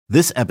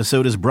This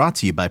episode is brought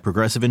to you by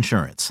Progressive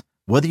Insurance.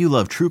 Whether you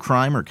love true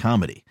crime or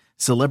comedy,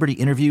 celebrity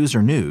interviews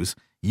or news,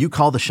 you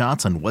call the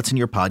shots on what's in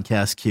your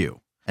podcast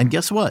queue. And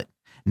guess what?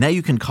 Now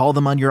you can call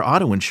them on your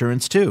auto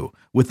insurance too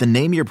with the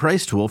Name Your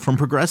Price tool from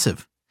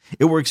Progressive.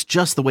 It works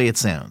just the way it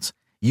sounds.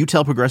 You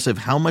tell Progressive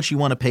how much you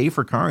want to pay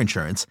for car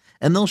insurance,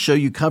 and they'll show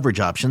you coverage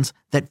options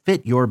that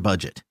fit your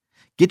budget.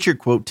 Get your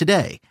quote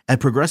today at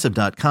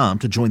Progressive.com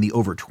to join the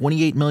over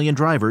 28 million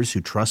drivers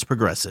who trust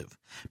Progressive.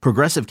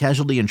 Progressive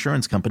Casualty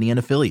Insurance Company and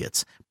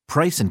Affiliates.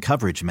 Price and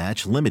coverage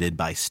match limited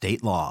by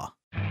state law.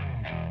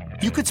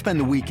 You could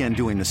spend the weekend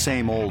doing the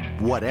same old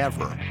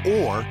whatever,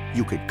 or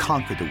you could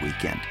conquer the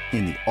weekend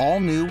in the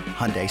all-new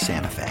Hyundai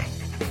Santa Fe.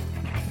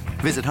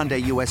 Visit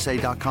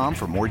HyundaiUSA.com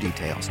for more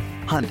details.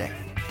 Hyundai,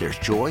 there's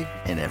joy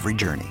in every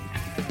journey.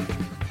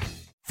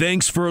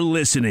 Thanks for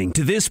listening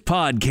to this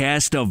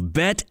podcast of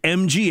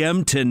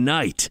BetMGM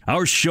Tonight.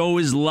 Our show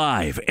is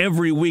live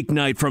every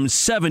weeknight from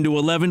 7 to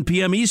 11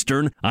 p.m.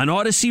 Eastern on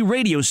Odyssey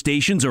radio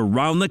stations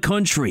around the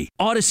country,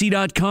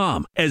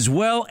 Odyssey.com, as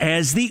well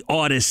as the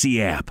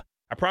Odyssey app.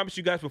 I promised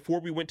you guys before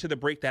we went to the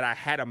break that I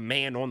had a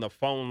man on the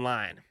phone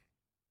line.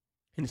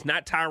 And it's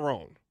not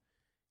Tyrone.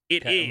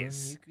 It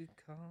is.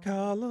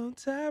 Call on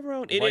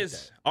Tyrone. It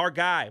is our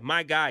guy,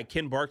 my guy,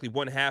 Ken Barkley,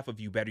 one half of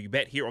You Better You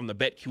Bet here on the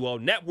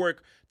BetQL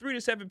Network, 3 to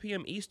 7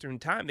 p.m. Eastern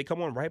time. They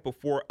come on right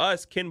before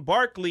us. Ken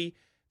Barkley,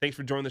 thanks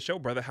for joining the show,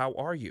 brother. How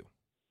are you?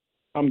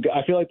 I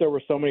feel like there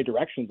were so many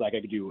directions. Like I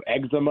could do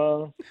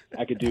eczema.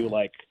 I could do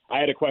I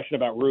had a question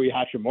about Rui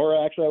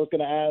Hachimura. Actually, I was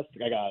going to ask.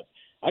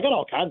 I got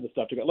all kinds of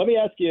stuff to go. Let me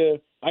ask you,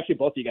 actually,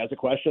 both of you guys a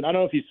question. I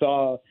don't know if you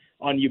saw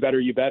on You Better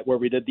You Bet where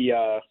we did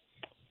the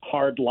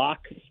hard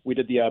locks. We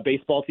did the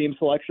baseball team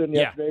selection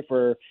yesterday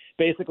for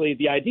basically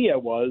the idea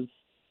was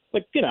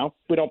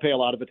we don't pay a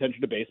lot of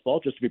attention to baseball,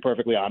 just to be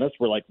perfectly honest.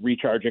 We're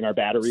recharging our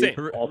batteries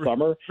all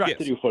summer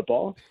to do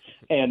football.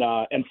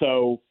 And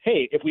so,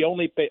 hey, if we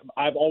only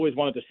I've always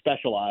wanted to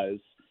specialize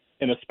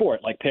in a sport,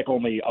 pick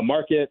only a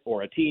market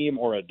or a team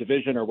or a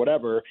division or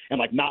whatever,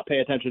 and not pay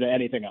attention to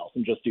anything else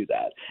and just do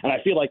that. And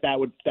I feel like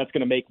that's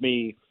going to make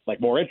me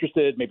more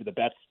interested. Maybe the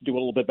bets do a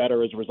little bit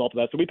better as a result of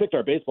that. So we picked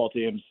our baseball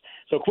teams.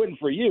 So Quentin,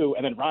 for you,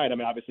 and then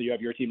Ryan, obviously you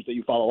have your teams that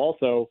you follow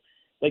also.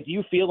 Do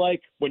you feel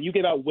like when you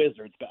give out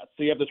Wizards bets,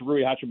 so you have this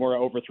Rui Hachimura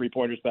over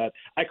 3-pointers bet,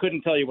 I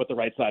couldn't tell you what the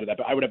right side of that,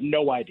 but I would have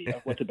no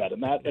idea what to bet in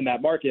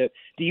that market.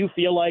 Do you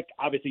feel like,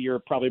 obviously you're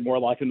probably more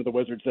locked into the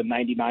Wizards than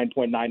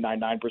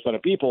 99.999%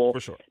 of people. For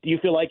sure. Do you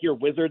feel like your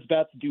Wizards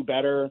bets do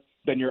better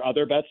than your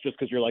other bets just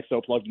because you're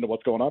so plugged into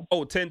what's going on?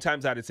 Oh, 10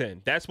 times out of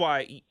 10. That's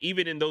why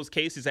even in those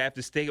cases, I have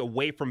to stay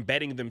away from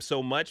betting them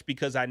so much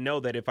because I know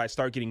that if I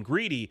start getting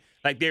greedy,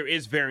 there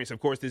is variance. Of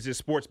course, this is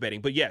sports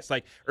betting. But yes,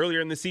 earlier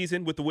in the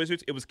season with the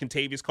Wizards, it was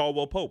Kentavious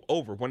Caldwell-Pope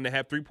over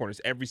 1.5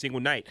 3-pointers every single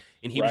night.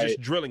 And he was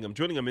just drilling them.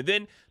 And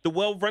then the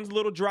well runs a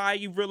little dry.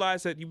 You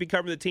realize that you've been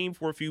covering the team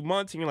for a few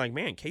months and you're like,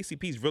 man,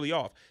 KCP's really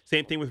off.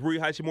 Same thing with Rui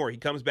Hachimura. He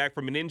comes back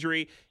from an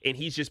injury and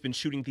he's just been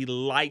shooting the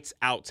lights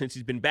out since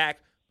he's been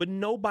back. But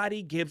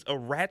nobody gives a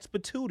rat's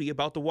patootie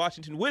about the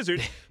Washington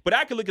Wizards. But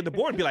I can look at the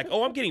board and be like,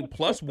 oh, I'm getting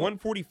plus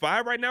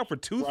 145 right now for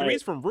two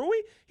threes from Rui.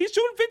 He's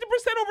shooting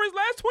 50% over his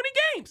last 20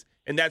 games.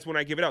 And that's when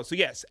I give it out. So,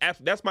 yes,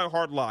 that's my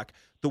hard lock,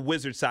 the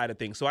Wizards side of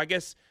things. So I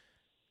guess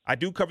I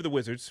do cover the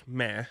Wizards,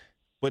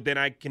 but then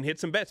I can hit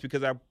some bets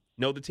because I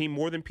know the team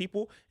more than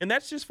people. And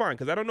that's just fine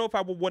because I don't know if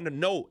I would want to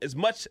know as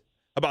much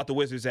about the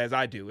Wizards as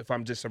I do if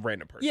I'm just a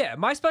random person. Yeah,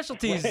 my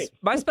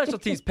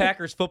specialty's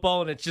Packers football,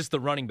 and it's just the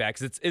running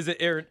backs. Is it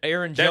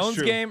Aaron Jones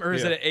game or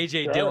is it an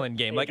A.J. Dillon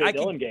game? I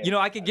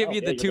could give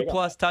you the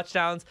 2+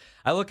 touchdowns.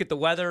 I look at the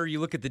weather, you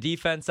look at the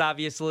defense,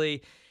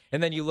 obviously,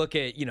 and then you look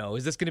at,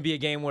 is this going to be a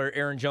game where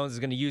Aaron Jones is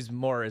going to use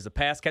more as a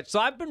pass catch? So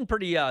I've been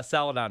pretty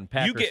solid on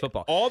Packers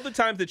football. All the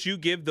times that you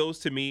give those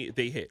to me,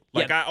 they hit.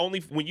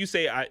 When you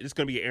say it's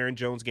going to be an Aaron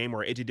Jones game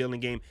or an A.J. Dillon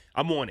game,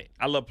 I'm on it.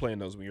 I love playing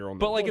those when you're on.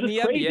 But in the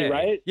crazy, NBA,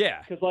 right?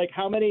 Yeah. Because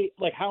how many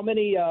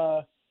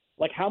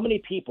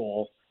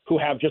people who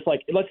have just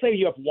let's say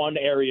you have one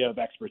area of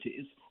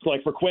expertise. So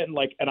for Quentin,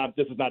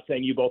 this is not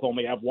saying you both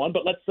only have one,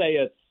 but let's say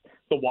it's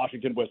the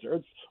Washington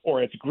Wizards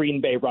or it's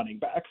Green Bay running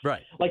backs.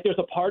 Right. There's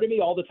a part of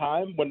me all the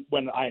time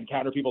when I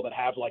encounter people that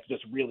have this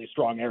really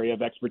strong area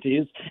of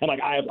expertise, and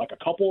I have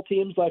a couple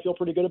teams that I feel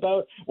pretty good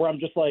about, where I'm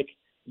just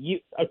you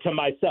to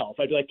myself,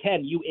 I'd be like,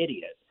 Ken, you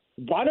idiot.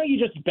 Why don't you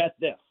just bet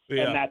this?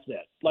 Yeah. And that's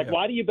it.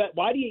 Why do you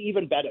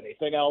even bet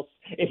anything else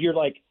if you're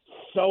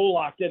so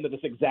locked into this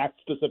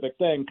exact specific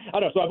thing? I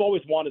don't know. So I've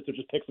always wanted to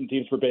just pick some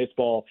teams for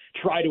baseball,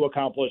 try to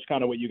accomplish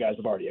kind of what you guys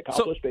have already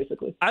accomplished,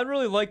 basically. I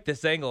really like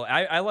this angle.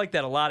 I like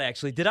that a lot,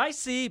 actually. Did I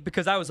see,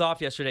 because I was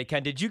off yesterday,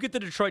 Ken, did you get the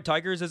Detroit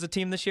Tigers as a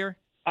team this year?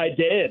 I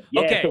did.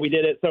 Yeah, okay. So we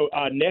did it. So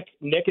Nick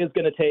is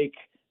going to take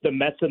the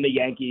Mets and the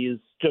Yankees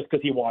just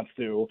because he wants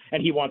to,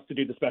 and he wants to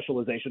do the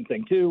specialization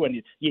thing too.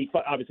 And he's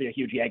obviously a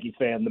huge Yankees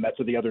fan. The Mets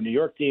are the other New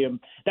York team.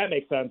 That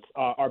makes sense.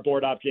 Our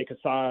board op, Jake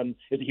Hassan,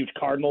 is a huge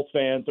Cardinals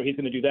fan, so he's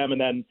going to do them. And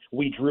then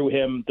we drew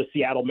him the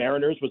Seattle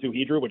Mariners was who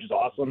he drew, which is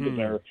awesome because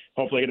they're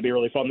hopefully going to be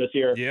really fun this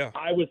year. Yeah.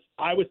 I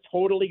was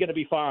totally going to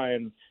be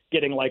fine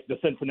getting like the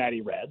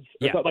Cincinnati Reds.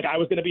 Yeah. So, like I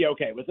was going to be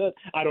okay with it.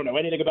 I don't know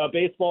anything about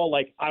baseball.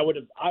 Like I would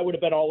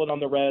have been all in on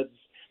the Reds,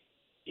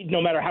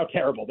 no matter how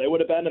terrible they would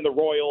have been, and the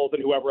Royals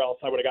and whoever else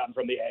I would have gotten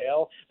from the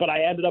AL. But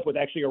I ended up with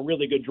actually a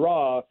really good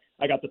draw.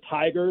 I got the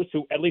Tigers,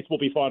 who at least will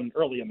be fun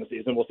early in the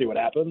season. We'll see what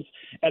happens.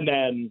 And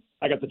then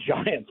I got the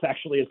Giants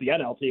actually as the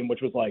NL team,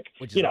 which was like,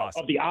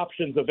 awesome. Of the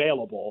options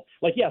available.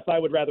 Like, yes, I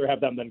would rather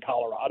have them than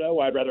Colorado.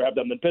 I'd rather have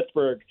them than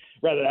Pittsburgh,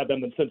 rather have them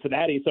than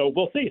Cincinnati. So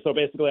we'll see. So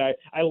basically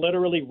I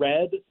literally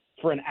read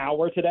for an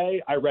hour today.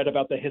 I read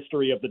about the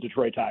history of the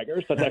Detroit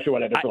Tigers. That's actually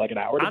what I did for like an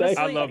hour today.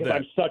 Honestly, I love that.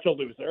 I'm such a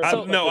loser. I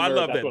love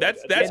that.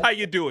 That's how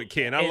you do it,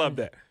 Ken. I love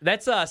that.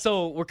 That's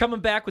so we're coming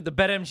back with the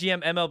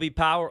BetMGM MLB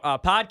Power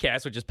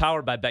podcast, which is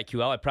powered by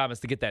BetQL. I promise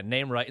to get that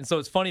name right. And so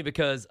it's funny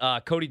because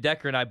Cody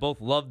Decker and I both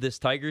love this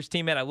Tigers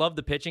team, man. I love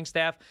the pitching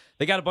staff.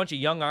 They got a bunch of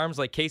young arms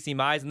like Casey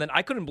Mize, and then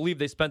I couldn't believe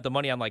they spent the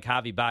money on like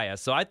Javi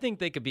Baez. So I think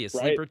they could be a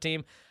sleeper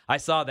team. I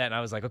saw that and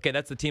I was like, okay,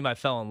 that's the team I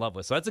fell in love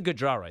with. So that's a good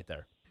draw right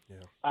there. Yeah.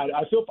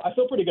 I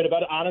feel pretty good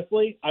about it.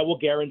 Honestly, I will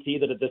guarantee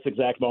that at this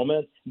exact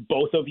moment,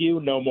 both of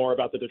you know more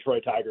about the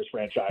Detroit Tigers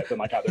franchise and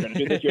like how they're going to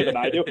do this year than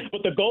I do.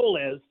 But the goal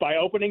is by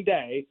opening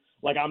day,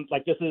 like I'm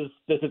like this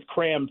is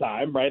cram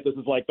time, right? This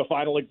is like the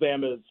final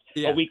exam is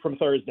a week from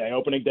Thursday,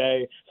 opening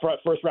day,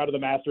 first round of the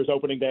Masters,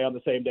 opening day on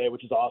the same day,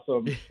 which is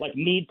awesome. Like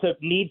need to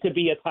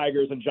be a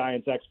Tigers and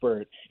Giants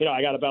expert.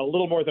 I got about a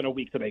little more than a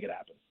week to make it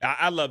happen.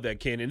 I love that,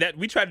 Ken, and that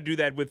we tried to do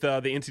that with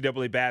the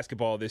NCAA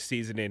basketball this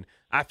season, and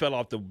I fell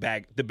off the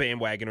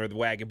bandwagon or the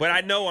wagon. But I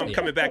know I'm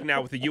coming back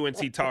now with the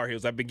UNC Tar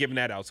Heels. I've been giving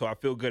that out, so I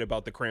feel good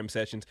about the cram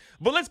sessions.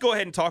 But let's go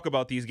ahead and talk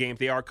about these games.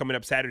 They are coming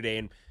up Saturday,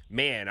 and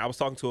man, I was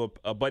talking to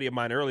a buddy of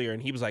mine earlier,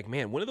 and he was like,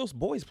 man, when do those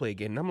boys play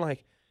again? And I'm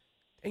like,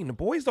 dang, the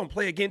boys don't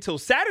play again until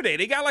Saturday.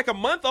 They got like a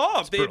month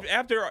off.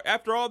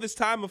 After all this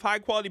time of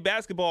high-quality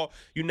basketball,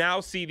 you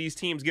now see these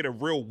teams get a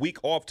real week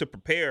off to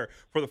prepare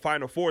for the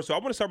Final Four. So I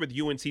want to start with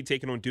UNC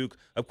taking on Duke.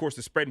 Of course,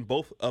 the spread in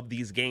both of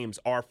these games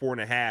are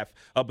 4.5,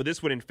 but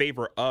this one in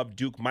favor of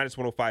Duke, minus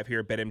 105 here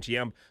at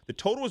BetMGM. The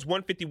total is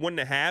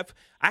 151.5.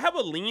 I have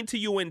a lean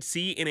to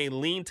UNC and a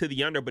lean to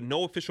the under, but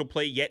no official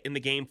play yet in the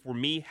game for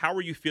me. How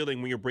are you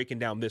feeling when you're breaking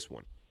down this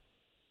one?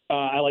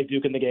 I like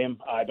Duke in the game.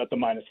 I bet the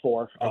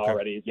 -4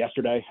 already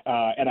yesterday.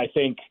 And I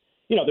think,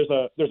 there's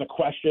a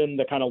question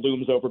that kind of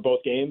looms over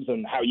both games,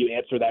 and how you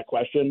answer that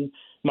question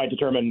might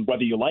determine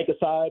whether you like a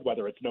side,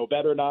 whether it's no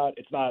bet or not.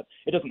 It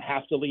doesn't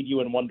have to lead you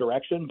in one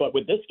direction, but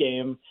with this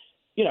game,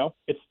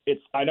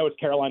 I know it's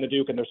Carolina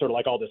Duke and there's sort of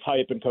like all this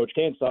hype and Coach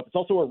K and stuff. It's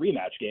also a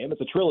rematch game.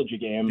 It's a trilogy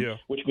game,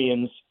 which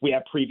means we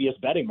have previous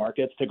betting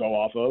markets to go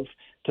off of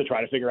to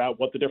try to figure out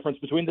what the difference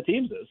between the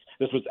teams is.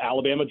 This was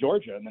Alabama,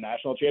 Georgia in the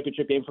national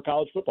championship game for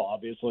college football.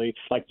 Obviously,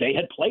 like they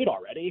had played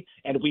already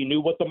and we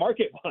knew what the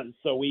market was.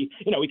 So we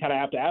kind of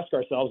have to ask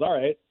ourselves, all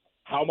right,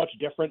 how much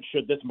different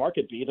should this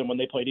market be than when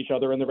they played each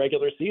other in the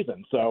regular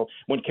season? So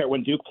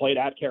when Duke played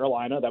at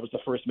Carolina, that was the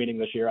first meeting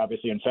this year,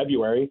 obviously in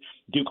February,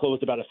 Duke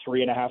closed about a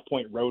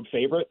 3.5-point road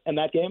favorite in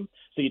that game.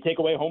 So you take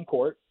away home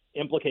court.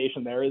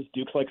 Implication there is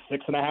Duke's like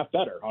 6.5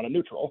 better on a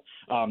neutral.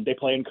 They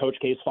play in Coach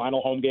K's final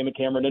home game at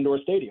Cameron Indoor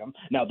Stadium.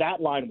 Now that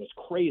line was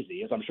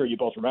crazy, as I'm sure you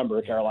both remember.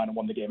 Carolina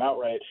won the game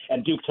outright,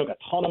 and Duke took a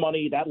ton of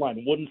money. That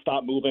line wouldn't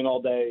stop moving all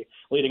day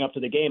leading up to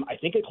the game. I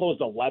think it closed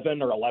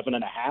 11 or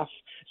 11.5.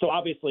 So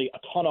obviously a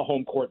ton of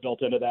home court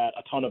built into that,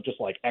 a ton of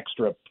just like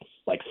extra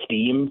like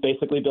steam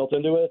basically built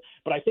into it.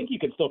 But I think you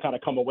can still kind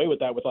of come away with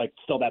that with like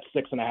still that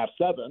 6.5,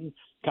 7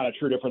 kind of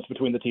true difference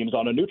between the teams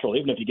on a neutral,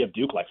 even if you give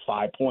Duke like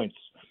 5 points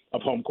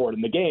of home court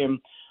in the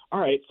game. All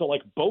right, so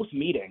like both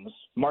meetings,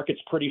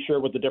 market's pretty sure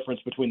what the difference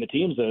between the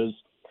teams is.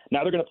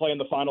 Now they're going to play in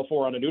the Final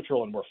Four on a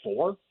neutral and we're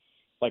 4.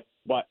 Like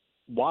what?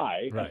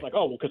 Why? Right. It's like,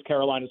 oh, well, because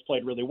Carolina's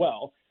played really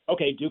well.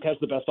 Okay, Duke has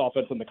the best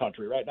offense in the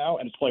country right now,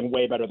 and it's playing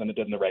way better than it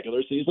did in the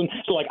regular season.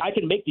 So like I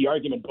can make the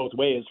argument both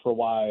ways for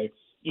why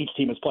each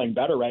team is playing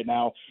better right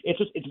now.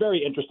 It's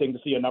very interesting to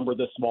see a number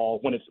this small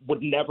when it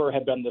would never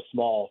have been this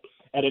small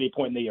at any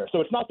point in the year. So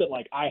it's not that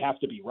like I have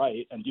to be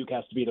right and Duke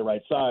has to be the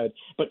right side,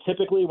 but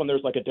typically when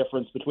there's like a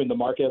difference between the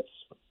markets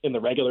in the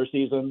regular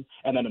season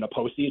and then in a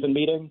postseason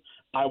meeting,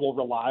 I will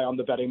rely on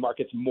the betting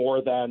markets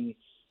more than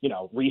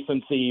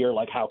recency or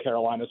like how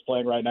Carolina's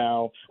playing right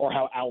now or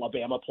how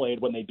Alabama played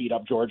when they beat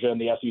up Georgia in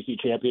the SEC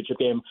championship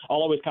game.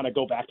 I'll always kind of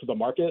go back to the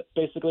market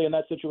basically in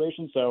that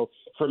situation. So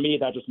for me,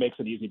 that just makes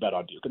an easy bet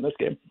on Duke in this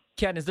game.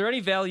 Ken, is there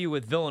any value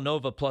with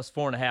Villanova plus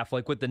 4.5,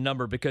 like with the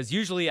number? Because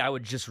usually I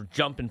would just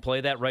jump and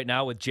play that right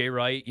now with Jay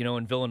Wright,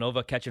 and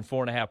Villanova catching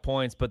 4.5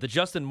 points. But the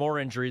Justin Moore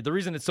injury, the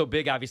reason it's so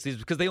big, obviously, is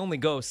because they only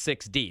go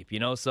 6 deep,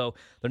 so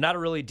they're not a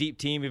really deep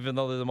team, even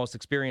though they're the most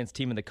experienced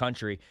team in the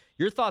country.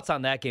 Your thoughts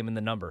on that game and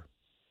the number?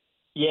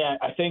 Yeah,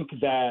 I think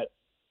that,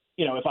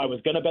 if I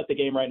was going to bet the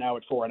game right now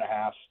at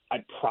 4.5,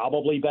 I'd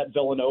probably bet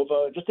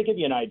Villanova. Just to give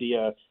you an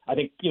idea, I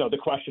think, the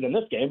question in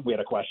this game, we had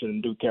a question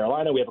in Duke,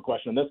 Carolina. We have a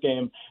question in this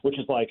game, which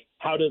is like,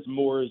 how does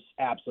Moore's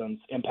absence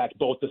impact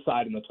both the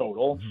side and the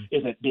total? Mm-hmm.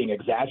 Is it being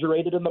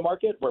exaggerated in the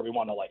market where we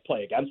want to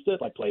play against it,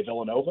 play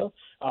Villanova?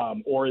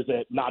 Or is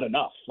it not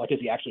enough? Is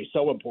he actually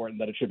so important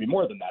that it should be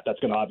more than that? That's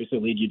going to obviously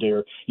lead you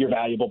to your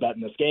valuable bet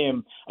in this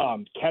game.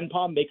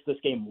 KenPom makes this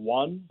game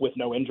 1 with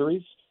no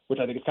injuries, which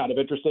I think is kind of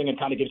interesting and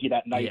kind of gives you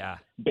that nice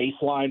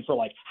baseline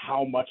for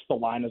how much the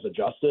line is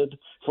adjusted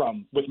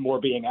from with Moore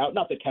being out.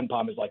 Not that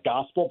KenPom is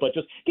gospel, but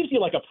just gives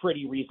you a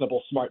pretty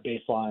reasonable, smart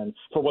baseline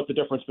for what the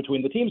difference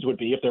between the teams would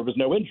be if there was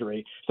no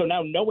injury. So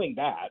now knowing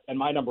that, and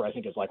my number I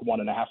think is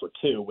 1.5 or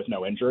 2 with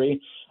no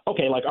injury.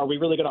 Okay, are we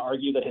really going to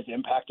argue that his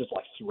impact is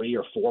 3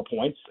 or 4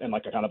 points in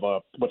a kind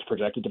of what's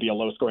projected to be a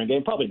low scoring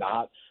game? Probably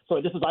not.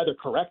 So this is either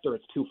correct or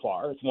it's too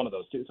far. It's one of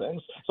those two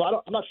things. So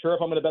I'm not sure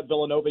if I'm going to bet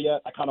Villanova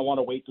yet. I kind of want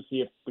to wait to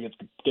see if it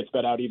gets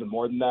bet out even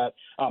more than that.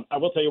 I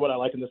will tell you what I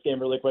like in this game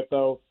really quick,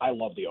 though. I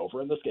love the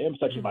over in this game.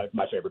 It's actually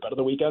my favorite bet of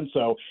the weekend.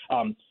 So,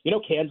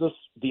 Kansas,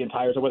 the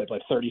entire – they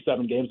played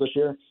 37 games this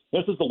year.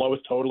 This is the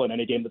lowest total in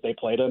any game that they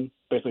played in.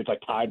 Basically,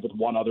 it's tied with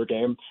one other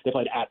game. They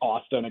played at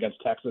Austin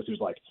against Texas,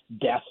 who's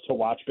death to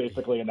watch,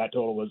 basically, and that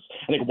total was,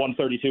 I think,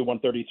 132,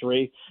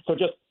 133. So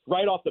just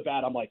right off the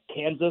bat, I'm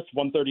Kansas,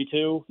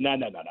 132? No.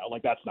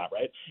 That's not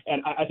right.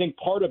 And I think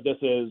part of this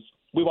is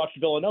we watched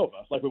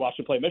Villanova. We watched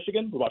them play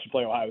Michigan. We watched them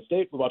play Ohio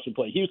State. We watched them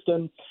play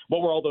Houston.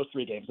 What were all those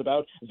 3 games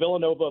about?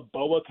 Villanova,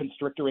 Boa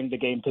constricting the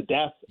game to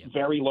death,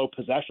 very low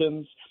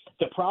possessions.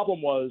 The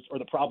problem was, or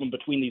the problem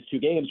between these 2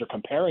 games, or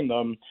comparing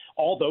them,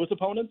 all those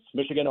opponents,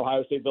 Michigan,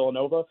 Ohio State,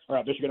 Villanova,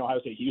 or Michigan, Ohio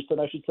State, Houston,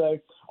 I should say,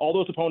 all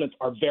those opponents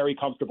are very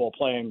comfortable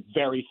playing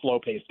very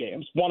slow-paced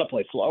games, want to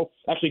play slow.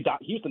 Actually,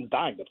 Houston's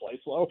dying to play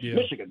slow. Yeah.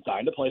 Michigan's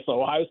dying to play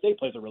slow. Ohio State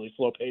plays a really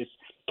slow pace.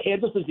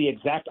 Kansas is the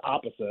exact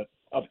opposite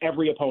of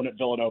every opponent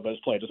Villanova has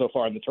played so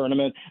far in the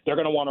tournament. They're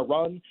going to want to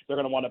run. They're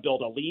going to want to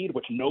build a lead,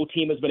 which no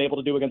team has been able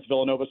to do against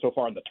Villanova so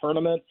far in the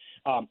tournament.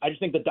 I just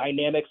think the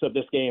dynamics of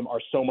this game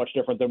are so much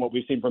different than what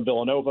we've seen from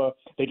Villanova.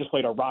 They just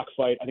played a rock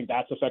fight. I think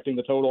that's affecting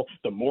the total.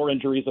 The more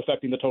injuries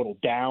affecting the total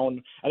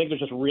down. I think there's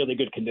just really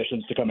good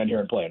conditions to come in here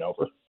and play it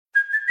over.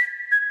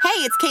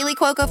 Hey, it's Kaylee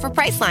Cuoco for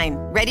Priceline.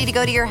 Ready to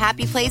go to your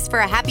happy place for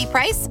a happy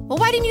price? Well,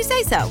 why didn't you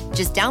say so?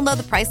 Just download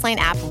the Priceline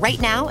app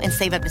right now and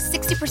save up to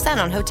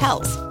 60% on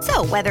hotels.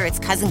 So whether it's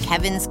Cousin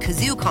Kevin's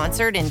Kazoo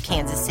Concert in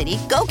Kansas City,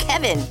 go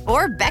Kevin,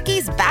 or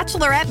Becky's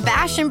Bachelorette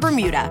Bash in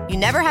Bermuda, you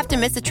never have to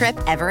miss a trip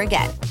ever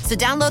again. So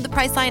download the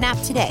Priceline app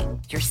today.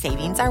 Your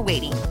savings are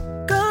waiting.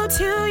 Go to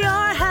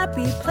your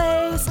happy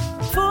place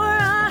for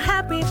a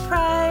happy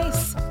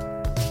price.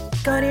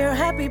 Go to your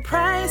happy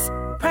price,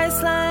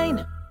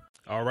 Priceline.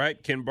 All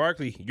right, Ken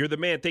Barkley, you're the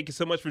man. Thank you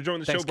so much for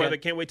joining the show, brother.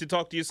 Can't wait to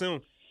talk to you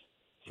soon.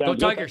 Go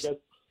Tigers.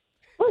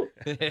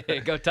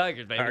 Go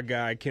Tigers, baby. Our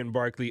guy, Ken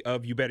Barkley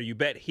of You Better You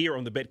Bet, here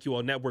on the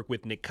BetQL Network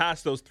with Nick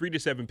Costos, 3 to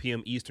 7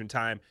 p.m. Eastern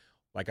Time.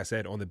 Like I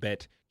said, on the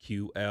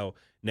BetQL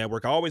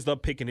Network. I always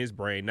love picking his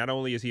brain. Not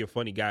only is he a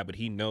funny guy, but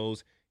he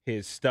knows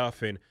his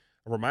stuff. And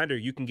a reminder,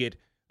 you can get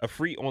a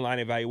free online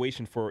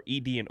evaluation for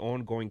ED and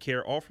ongoing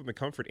care, all from the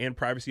comfort and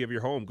privacy of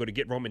your home. Go to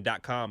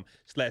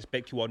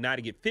GetRoman.com/BetQL now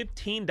to get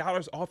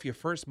 $15 off your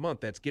first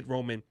month. That's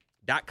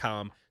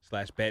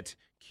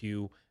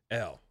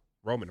GetRoman.com/BetQL.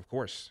 Roman, of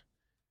course,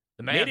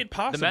 made it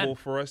possible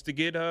for us to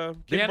get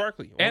Ken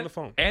Barkley on the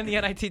phone. And the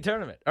NIT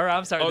tournament. Or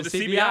I'm sorry, the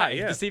CBI.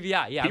 Yeah. The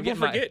CBI, yeah. People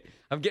forget.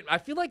 I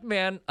feel like,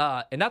 man,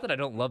 and not that I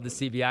don't love the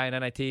CBI and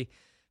NIT, I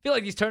feel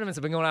like these tournaments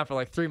have been going on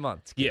for 3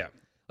 months. Yeah.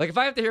 If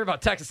I have to hear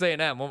about Texas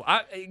A&M,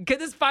 could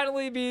this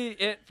finally be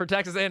it for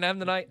Texas A&M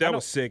tonight? That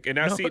was sick. And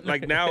I see,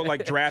 now,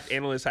 draft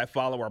analysts I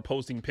follow are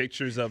posting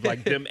pictures of,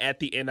 them at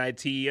the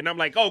NIT. And I'm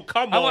like, oh,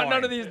 come on. I want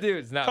none of these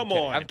dudes. No, come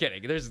on. I'm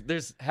kidding.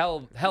 There's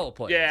hell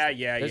players.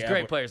 Yeah. There's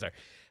great players there.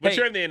 But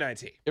you're in the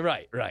NIT.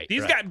 Right.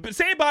 These guys,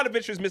 Sam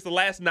Bonaventure's missed the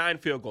last 9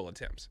 field goal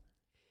attempts.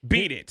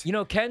 Beat it.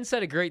 Ken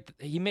said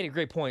he made a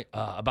great point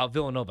about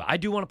Villanova. I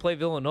do want to play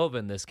Villanova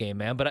in this game,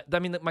 man. But,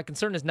 my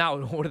concern is now,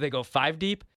 what do they go, 5 deep?